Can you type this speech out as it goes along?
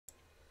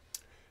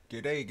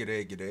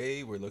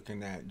G'day. We're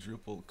looking at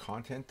Drupal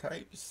content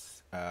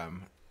types,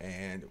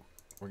 and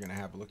we're going to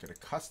have a look at a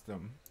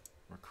custom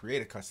or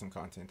create a custom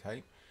content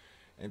type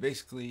and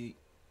basically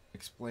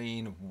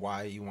explain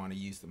why you want to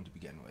use them to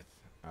begin with.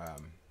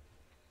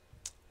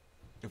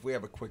 If we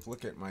have a quick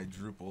look at my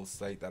Drupal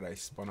site that I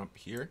spun up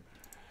here,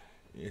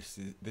 this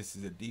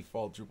is a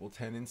default Drupal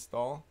 10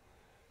 install.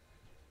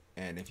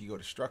 And if you go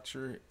to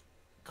structure,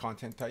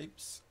 content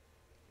types,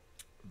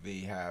 they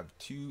have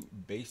two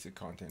basic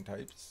content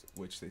types,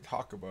 which they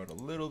talk about a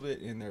little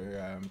bit in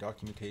their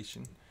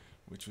documentation,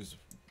 which was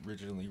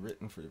originally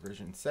written for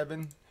version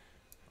 7,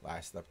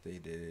 last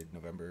updated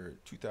November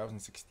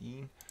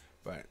 2016.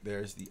 But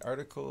there's the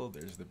article,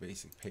 there's the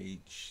basic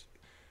page.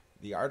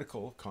 The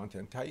article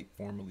content type,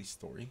 formerly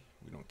story,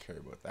 we don't care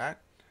about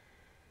that,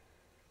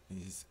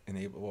 is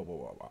enabled, blah, blah,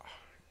 blah, blah.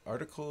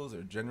 Articles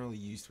are generally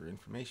used for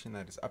information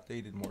that is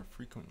updated more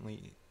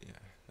frequently. Yeah,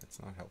 that's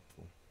not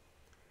helpful.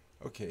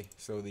 Okay,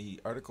 so the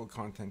article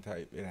content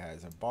type, it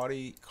has a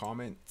body,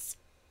 comments,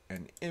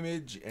 an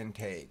image, and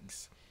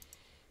tags.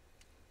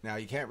 Now,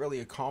 you can't really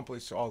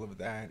accomplish all of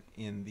that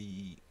in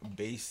the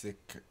basic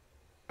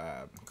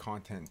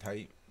content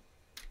type.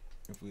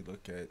 If we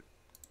look at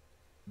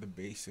the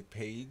basic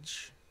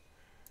page,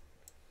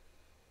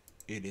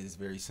 it is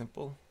very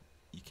simple.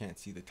 You can't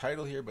see the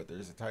title here, but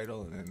there's a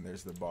title, and then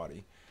there's the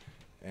body.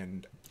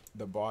 And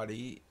the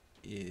body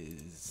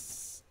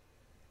is...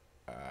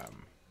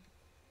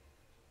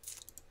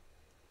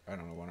 I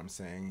don't know what I'm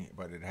saying,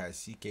 but it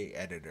has CK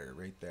editor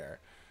right there.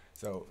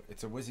 So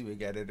it's a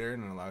WYSIWYG editor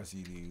and it allows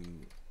you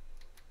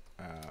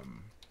to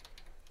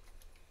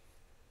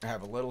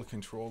have a little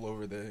control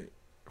over the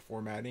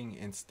formatting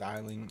and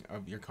styling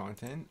of your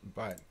content,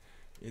 but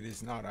it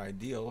is not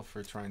ideal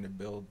for trying to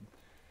build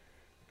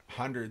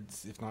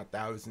hundreds, if not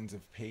thousands,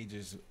 of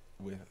pages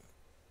with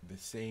the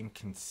same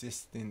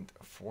consistent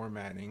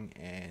formatting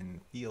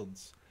and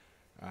fields.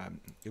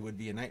 It would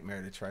be a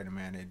nightmare to try to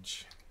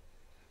manage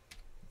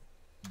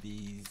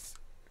these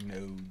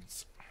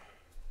nodes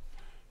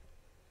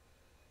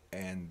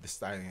and the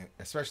styling,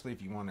 especially if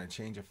you want to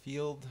change a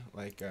field,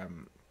 like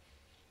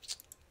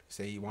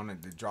say you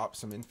wanted to drop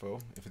some info.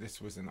 If this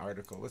was an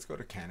article, let's go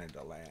to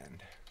Canada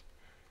Land.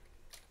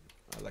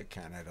 I like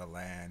Canada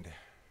Land. I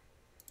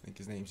think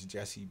his name's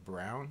Jesse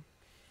Brown.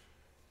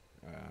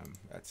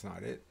 That's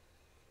not it.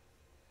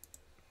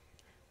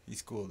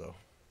 He's cool though.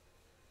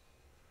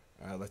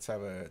 Let's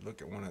have a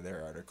look at one of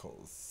their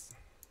articles.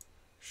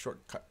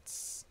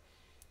 Shortcuts.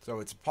 So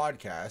it's a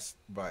podcast,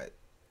 but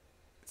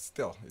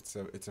still, it's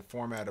a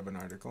format of an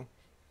article.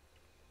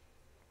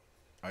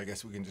 I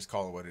guess we can just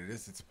call it what it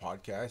is. It's a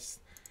podcast.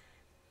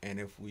 And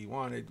if we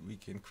wanted, we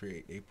can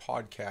create a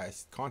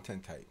podcast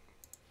content type.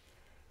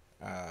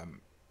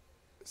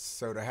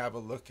 So to have a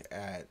look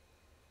at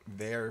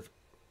their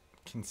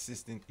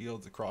consistent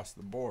fields across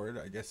the board,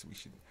 I guess we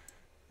should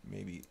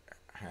maybe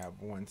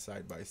have one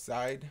side by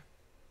side.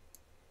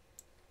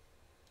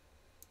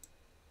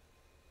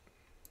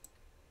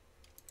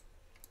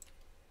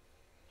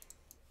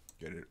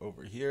 Get it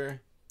over here.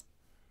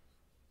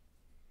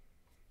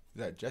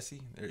 Is that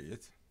Jesse? There he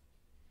is.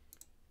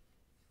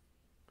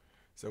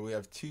 So we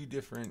have two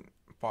different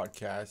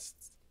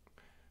podcasts,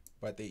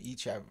 but they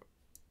each have,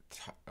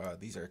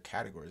 these are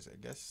categories, I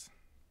guess.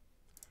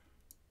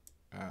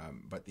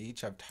 But they each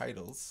have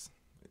titles,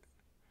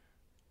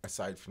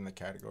 aside from the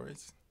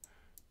categories.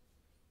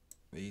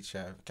 They each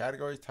have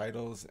categories,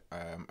 titles,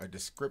 a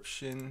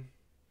description.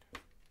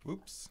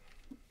 Whoops.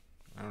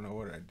 I don't know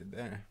what I did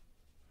there.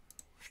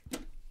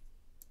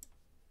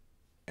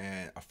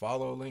 And a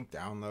follow link,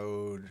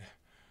 download,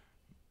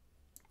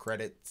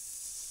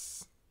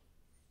 credits,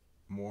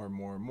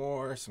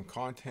 more, some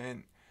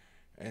content,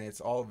 and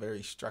it's all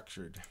very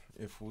structured.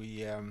 If we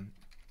have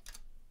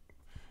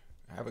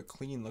a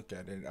clean look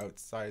at it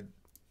outside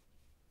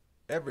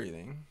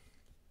everything,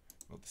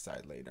 we'll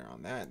decide later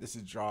on that. This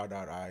is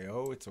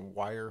draw.io. It's a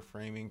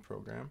wireframing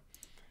program.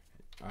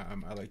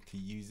 I like to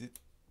use it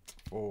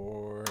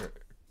for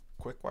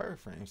quick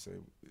wireframe, so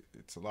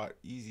it's a lot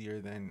easier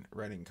than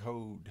writing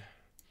code.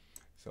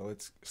 So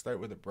let's start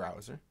with a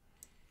browser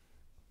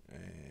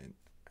and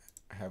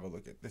have a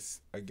look at this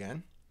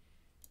again.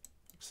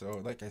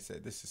 So like I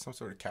said, this is some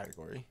sort of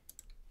category,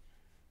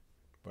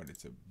 but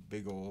it's a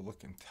big old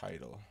looking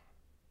title.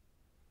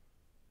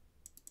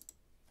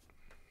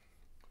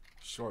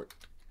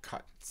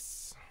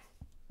 Shortcuts.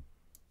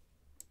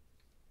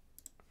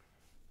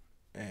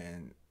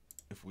 And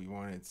if we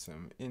wanted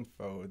some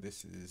info,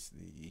 this is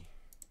the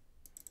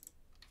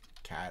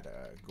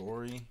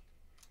category.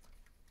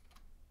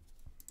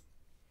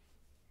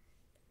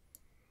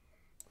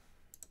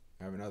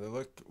 Have another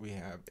look. We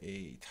have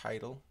a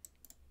title.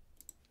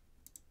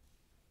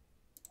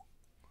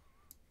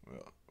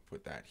 We'll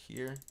put that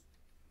here.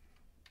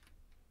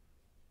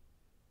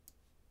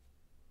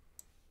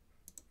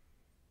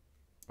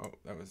 Oh,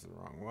 that was the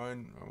wrong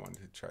one. I wanted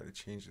to try to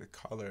change the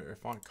color,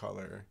 font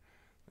color.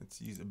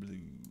 Let's use a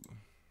blue.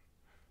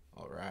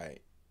 All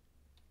right.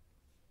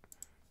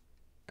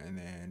 And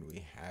then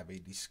we have a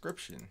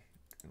description.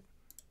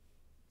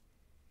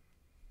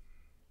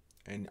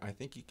 and I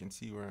think you can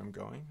see where I'm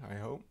going, I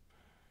hope.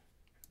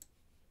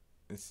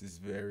 This is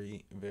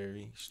very,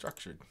 very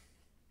structured.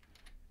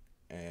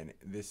 And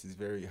this is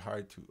very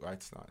hard to,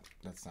 that's not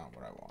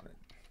what I wanted.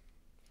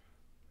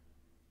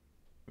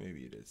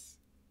 Maybe it is.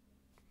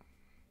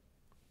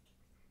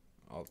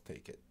 I'll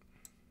take it.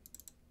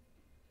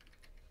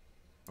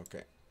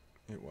 Okay,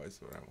 it was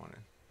what I wanted.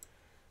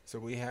 So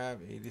we have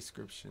a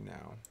description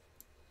now.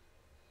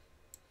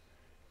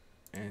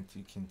 And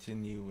to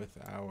continue with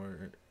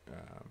our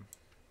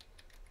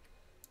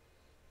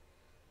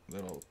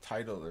little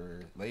title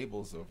or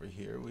labels over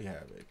here, we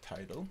have a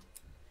title.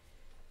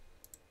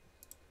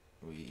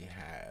 We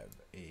have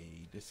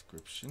a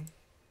description.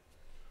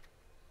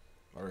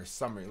 Or a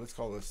summary. Let's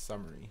call it a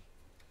summary.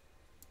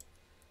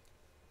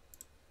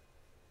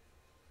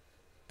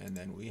 And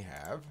then we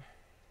have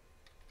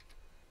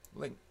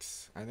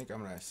links. I think I'm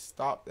going to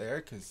stop there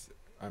because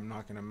I'm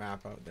not going to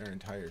map out their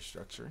entire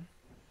structure.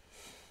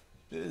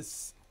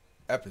 This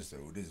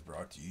episode is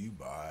brought to you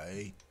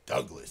by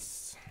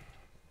Douglas.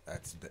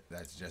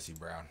 That's Jesse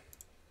Brown.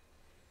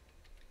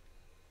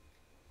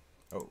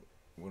 Oh,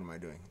 what am I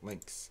doing?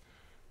 Links.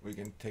 We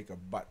can take a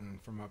button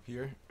from up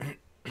here.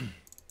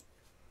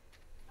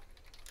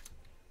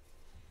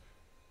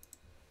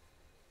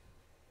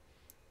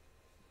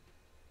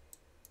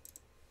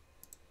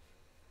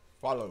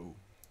 Follow.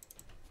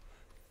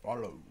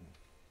 Follow.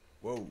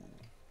 Whoa.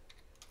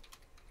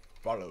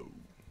 Follow.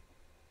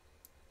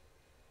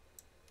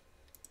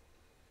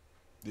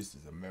 This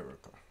is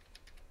America.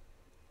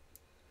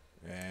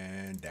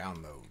 And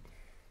download.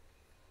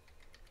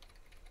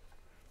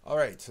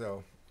 Alright,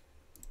 so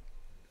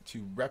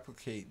to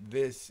replicate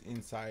this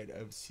inside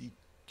of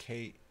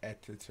CK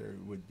Editor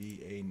would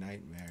be a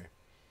nightmare.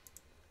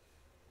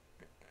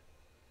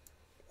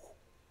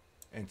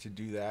 And to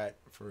do that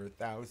for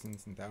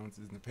thousands and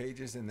thousands of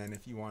pages, and then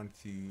if you want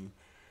to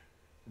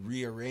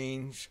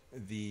rearrange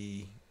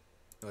the,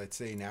 let's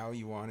say now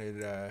you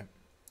wanted,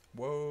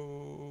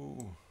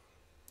 whoa,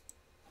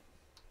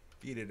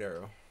 beat it,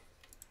 arrow.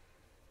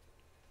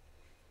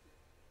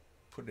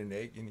 Put an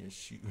egg in your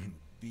shoe and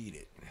beat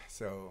it.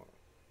 So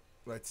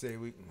let's say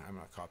I'm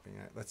not copying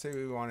that. Let's say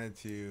we wanted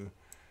to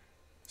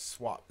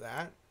swap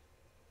that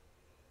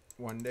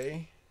one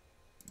day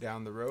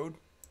down the road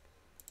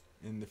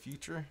in the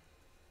future.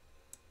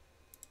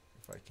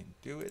 If I can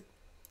do it.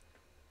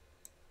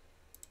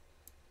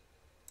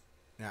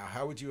 Now,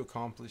 how would you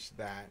accomplish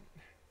that?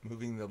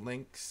 Moving the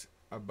links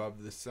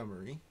above the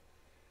summary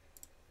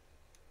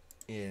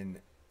in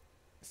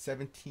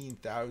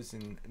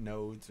 17,000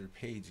 nodes or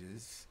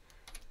pages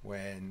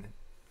when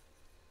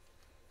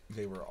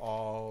they were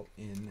all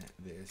in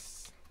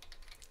this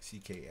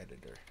CK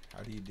editor.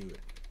 How do you do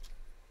it?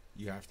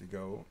 You have to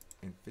go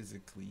and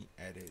physically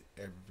edit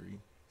every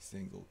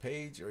single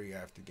page, or you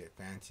have to get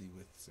fancy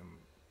with some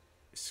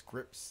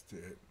scripts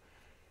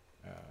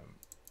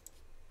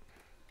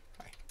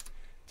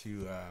to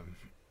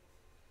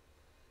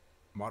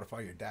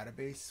modify your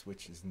database,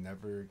 which is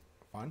never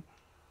fun.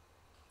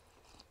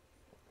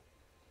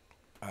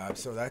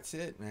 So that's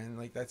it, man.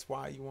 Like, that's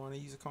why you want to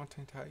use a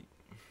content type.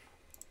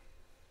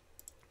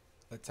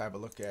 Let's have a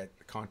look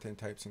at content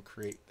types and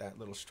create that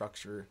little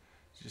structure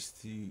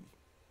just to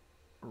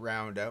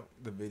round out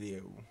the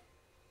video,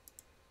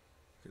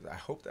 because I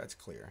hope that's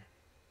clear.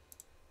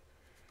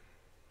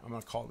 I'm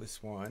going to call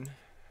this one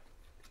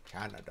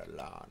Canada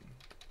Land.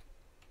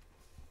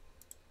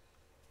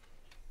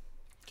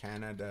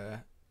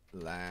 Canada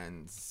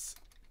Land's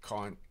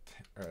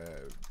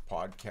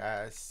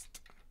podcast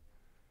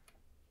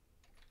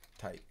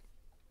type.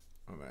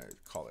 I'm going to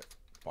call it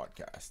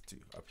podcast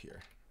too up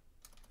here.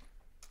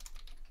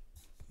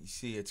 You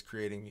see it's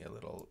creating me a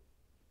little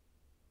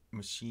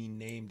machine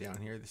name down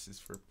here. This is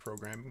for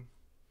programming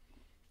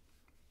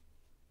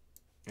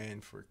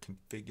and for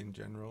config in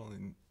general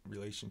and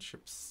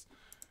relationships.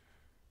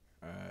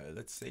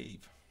 Let's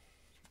save.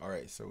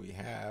 Alright, so we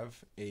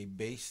have a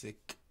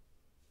basic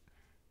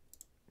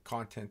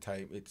content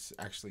type. It's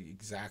actually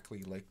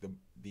exactly like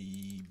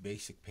the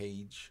basic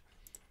page.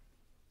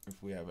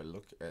 If we have a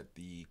look at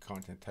the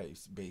content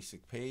types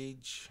basic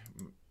page,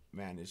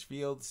 manage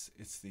fields,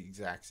 it's the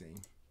exact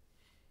same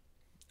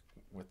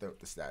without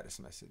the status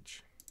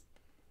message.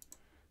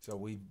 So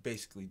we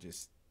basically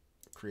just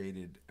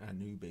created a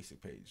new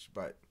basic page,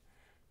 but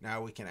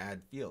now we can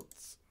add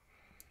fields.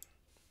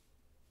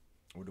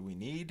 What do we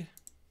need?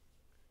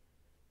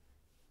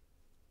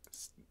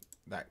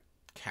 That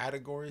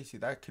category. See,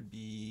 that could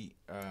be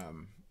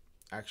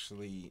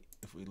actually,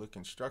 if we look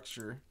in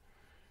structure,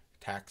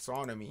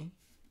 taxonomy,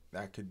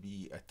 that could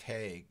be a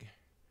tag,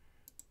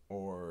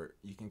 or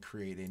you can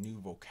create a new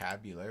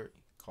vocabulary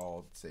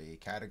called, say,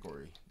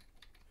 category,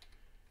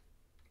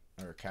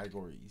 or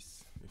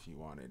categories if you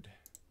wanted.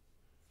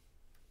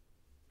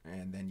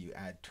 And then you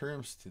add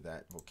terms to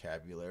that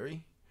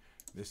vocabulary.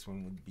 This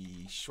one would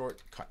be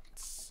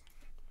shortcuts.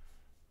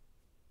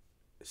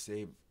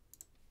 Save.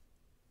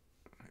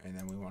 And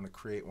then we want to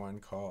create one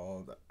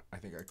called, I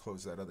think I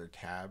closed that other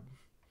tab,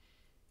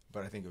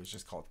 but I think it was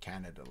just called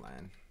Canada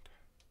Land.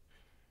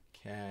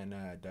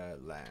 Canada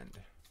Land.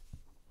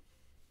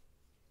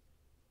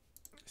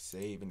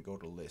 save and go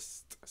to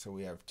list. So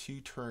we have two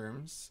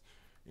terms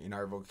in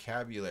our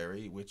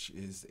vocabulary, which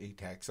is a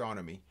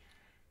taxonomy.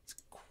 It's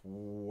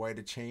quite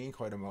a chain,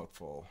 quite a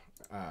mouthful.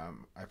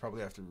 I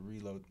probably have to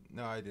reload.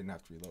 No, I didn't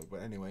have to reload,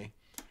 but anyway,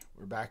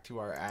 we're back to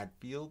our add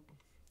field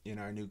in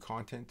our new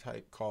content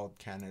type called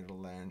Canada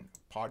Land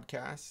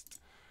Podcast.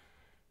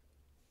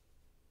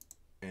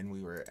 And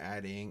we were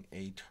adding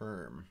a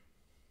term.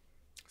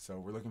 So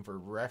we're looking for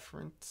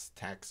reference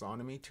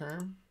taxonomy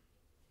term.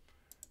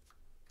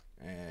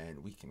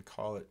 And we can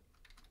call it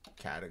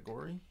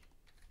category.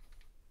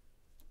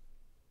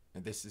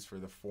 And this is for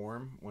the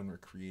form when we're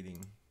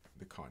creating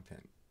the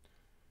content.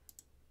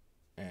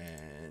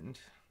 And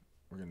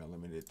we're going to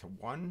limit it to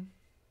 1.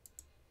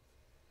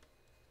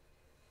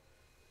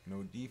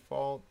 No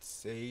default,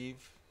 save.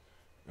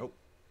 Nope.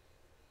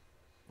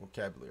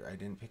 Vocabulary. I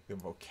didn't pick the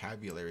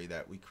vocabulary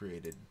that we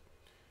created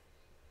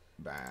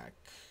back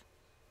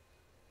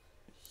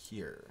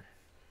here.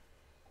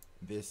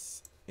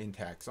 This in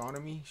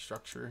taxonomy,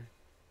 structure,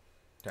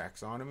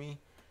 taxonomy.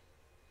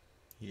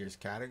 Here's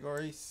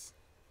categories.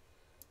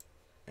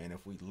 And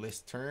if we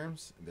list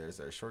terms, there's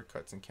our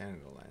shortcuts in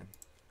Canada Land.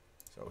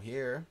 So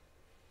here,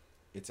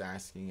 it's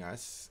asking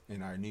us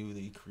in our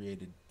newly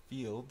created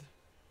field,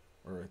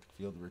 or the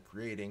field we're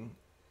creating,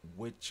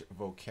 which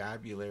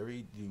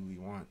vocabulary do we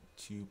want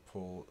to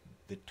pull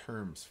the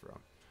terms from.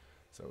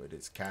 So it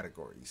is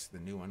categories, the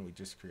new one we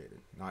just created,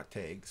 not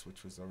tags,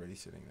 which was already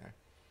sitting there.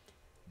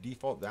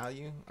 Default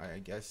value, I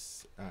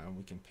guess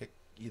we can pick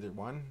either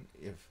one.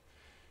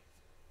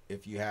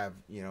 If you have,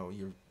 you know,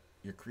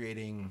 you're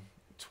creating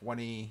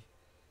 20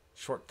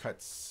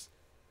 shortcuts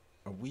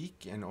a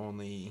week and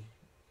only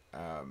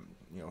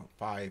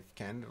 5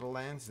 Canada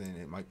lands, then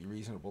it might be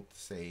reasonable to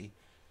say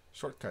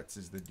shortcuts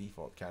is the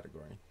default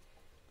category.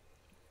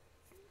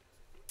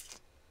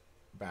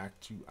 Back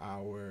to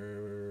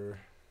our,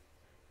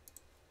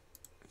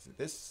 is it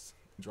this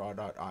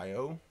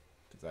draw.io,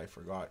 because I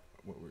forgot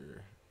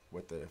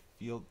what the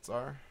fields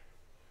are.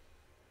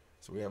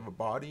 So we have a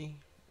body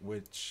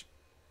which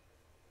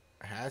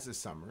has a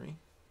summary,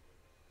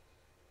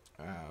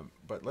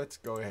 but let's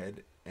go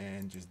ahead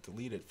and just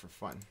delete it for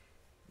fun.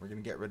 We're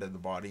going to get rid of the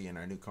body in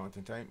our new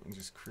content type and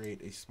just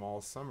create a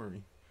small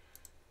summary.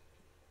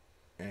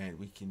 And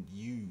we can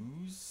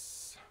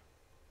use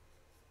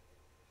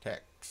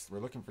text. We're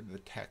looking for the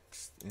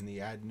text in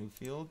the add new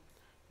field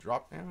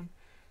drop down.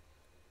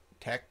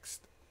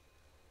 Text,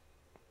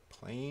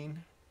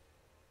 plain.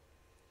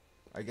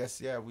 I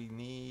guess, yeah, we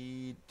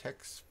need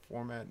text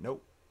format.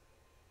 Nope.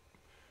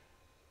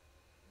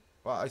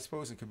 Well, I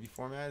suppose it could be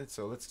formatted,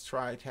 so let's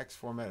try text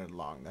formatted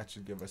long. That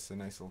should give us a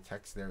nice little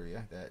text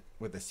area that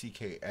with a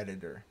CK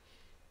editor.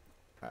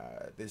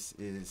 This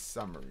is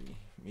summary.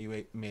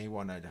 You may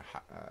want to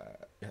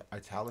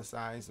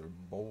italicize or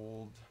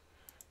bold.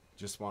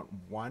 Just want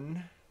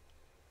 1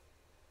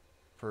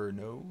 per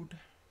node.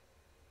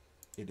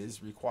 It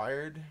is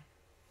required.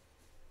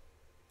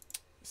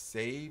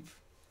 Save.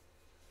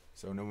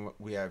 So now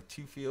we have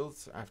 2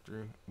 fields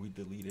after we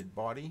deleted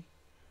body.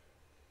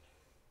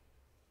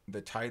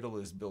 The title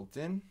is built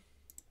in.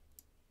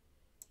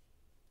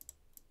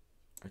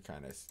 I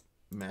kind of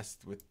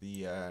messed with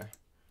the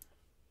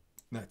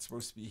that's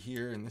supposed to be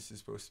here and this is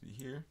supposed to be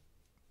here.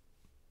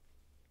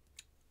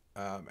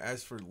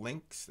 As for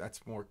links,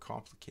 that's more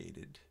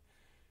complicated,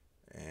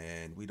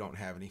 and we don't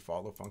have any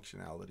follow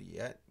functionality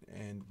yet,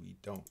 and we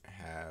don't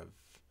have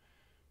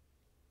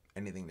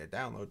anything to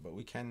download, but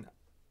we can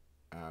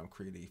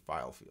create a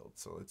file field.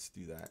 So let's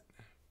do that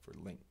for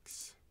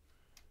links.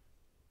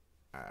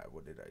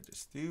 What did I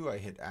just do? I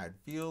hit add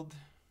field,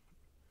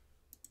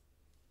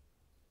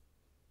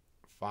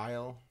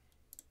 file,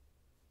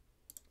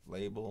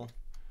 label.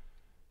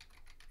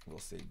 We'll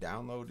say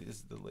download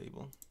is the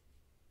label.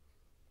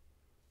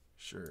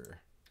 Sure.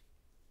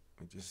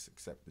 We just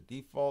accept the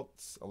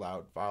defaults,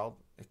 allowed file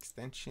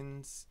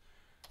extensions.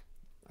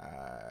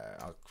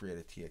 I'll create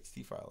a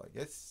TXT file, I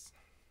guess.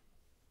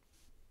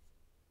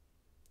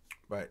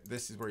 But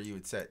this is where you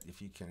would set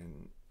if you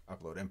can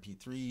upload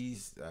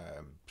MP3s,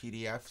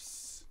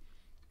 PDFs,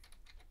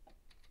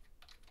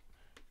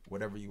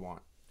 whatever you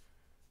want.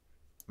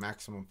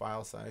 Maximum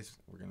file size,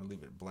 we're going to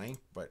leave it blank,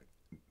 but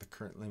the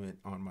current limit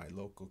on my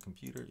local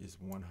computer is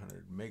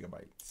 100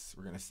 megabytes.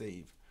 We're going to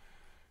save.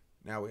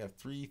 Now we have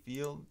 3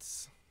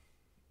 fields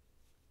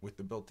with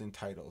the built-in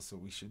title, so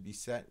we should be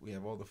set. We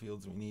have all the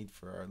fields we need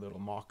for our little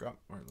mock-up,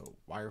 our little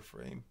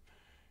wireframe. And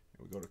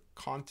we go to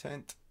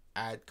content,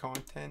 add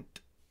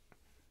content,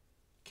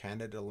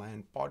 Canada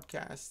Land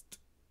Podcast,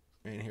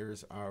 and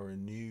here's our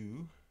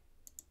new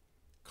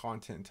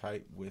content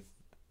type with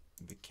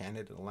the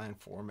Canada Land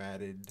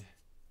formatted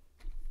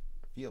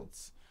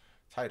fields.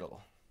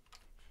 Title.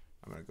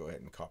 I'm going to go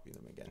ahead and copy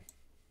them again.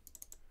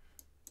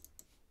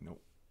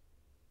 Nope.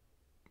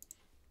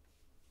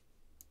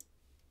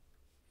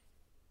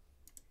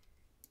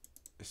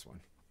 This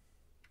one.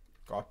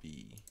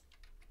 Copy.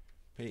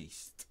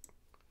 Paste.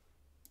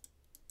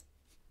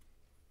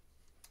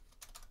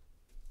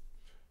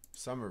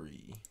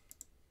 Summary.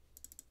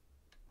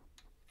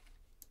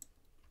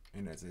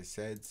 And as I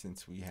said,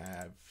 since we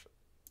have,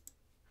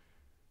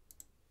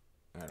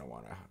 I don't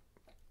want to,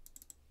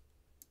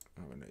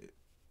 I'm going to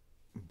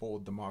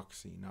bold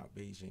democracy, not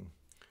Beijing.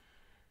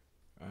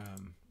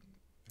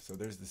 So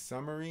there's the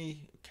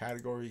summary.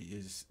 Category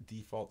is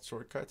default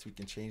shortcuts. We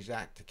can change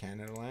that to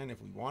Canada Land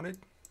if we wanted.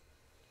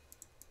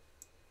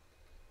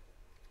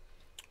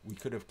 We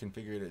could have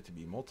configured it to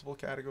be multiple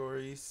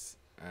categories,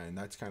 and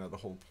that's kind of the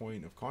whole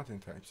point of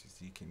content types, is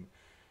you can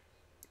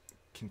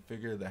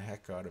configure the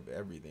heck out of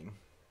everything.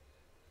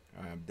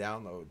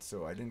 Download.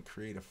 So I didn't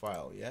create a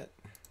file yet.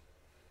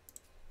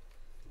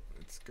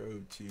 Let's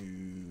go to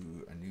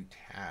a new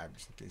tab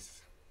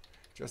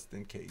just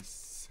in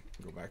case.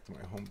 Go back to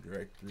my home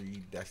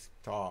directory,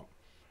 desktop,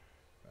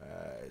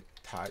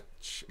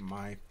 touch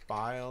my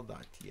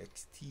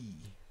file.txt.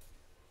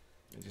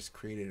 I just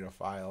created a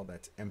file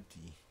that's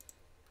empty.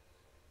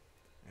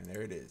 And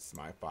there it is,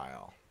 my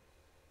file.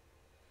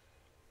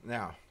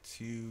 Now,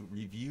 to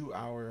review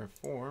our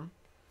form,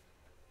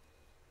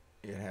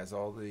 it has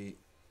all the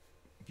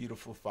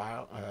beautiful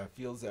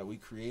fields that we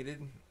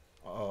created.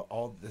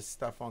 All this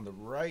stuff on the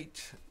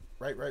right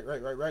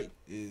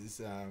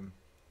is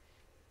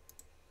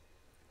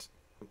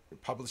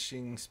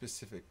publishing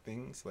specific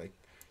things. Like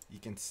you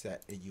can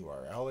set a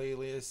URL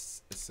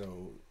alias.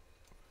 So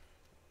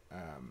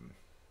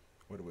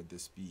what would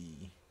this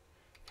be?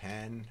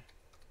 Han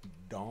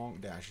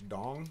dong /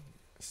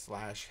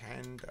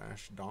 han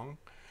dong.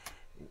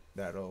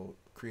 That'll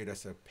create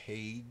us a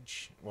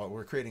page. Well,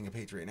 we're creating a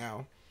page right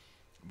now,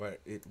 but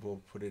it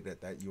will put it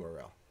at that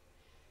URL.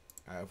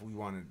 If we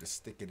wanted to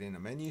stick it in a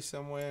menu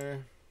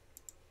somewhere,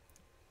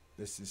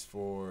 this is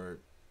for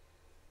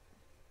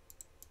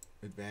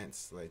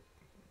advanced, like,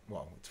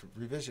 well, it's for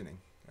revisioning.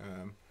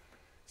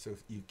 So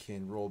you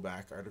can roll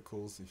back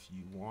articles if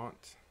you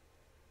want,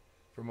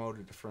 promote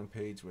it to front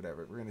page,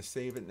 whatever. We're going to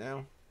save it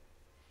now.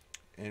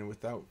 And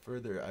without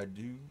further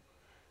ado,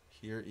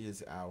 here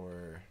is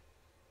our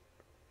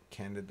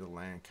Canada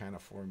Land kind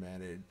of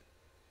formatted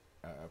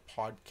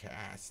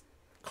podcast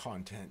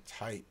content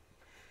type.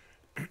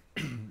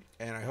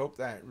 And I hope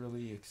that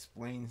really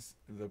explains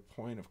the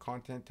point of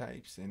content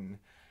types, and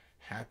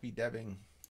happy debbing.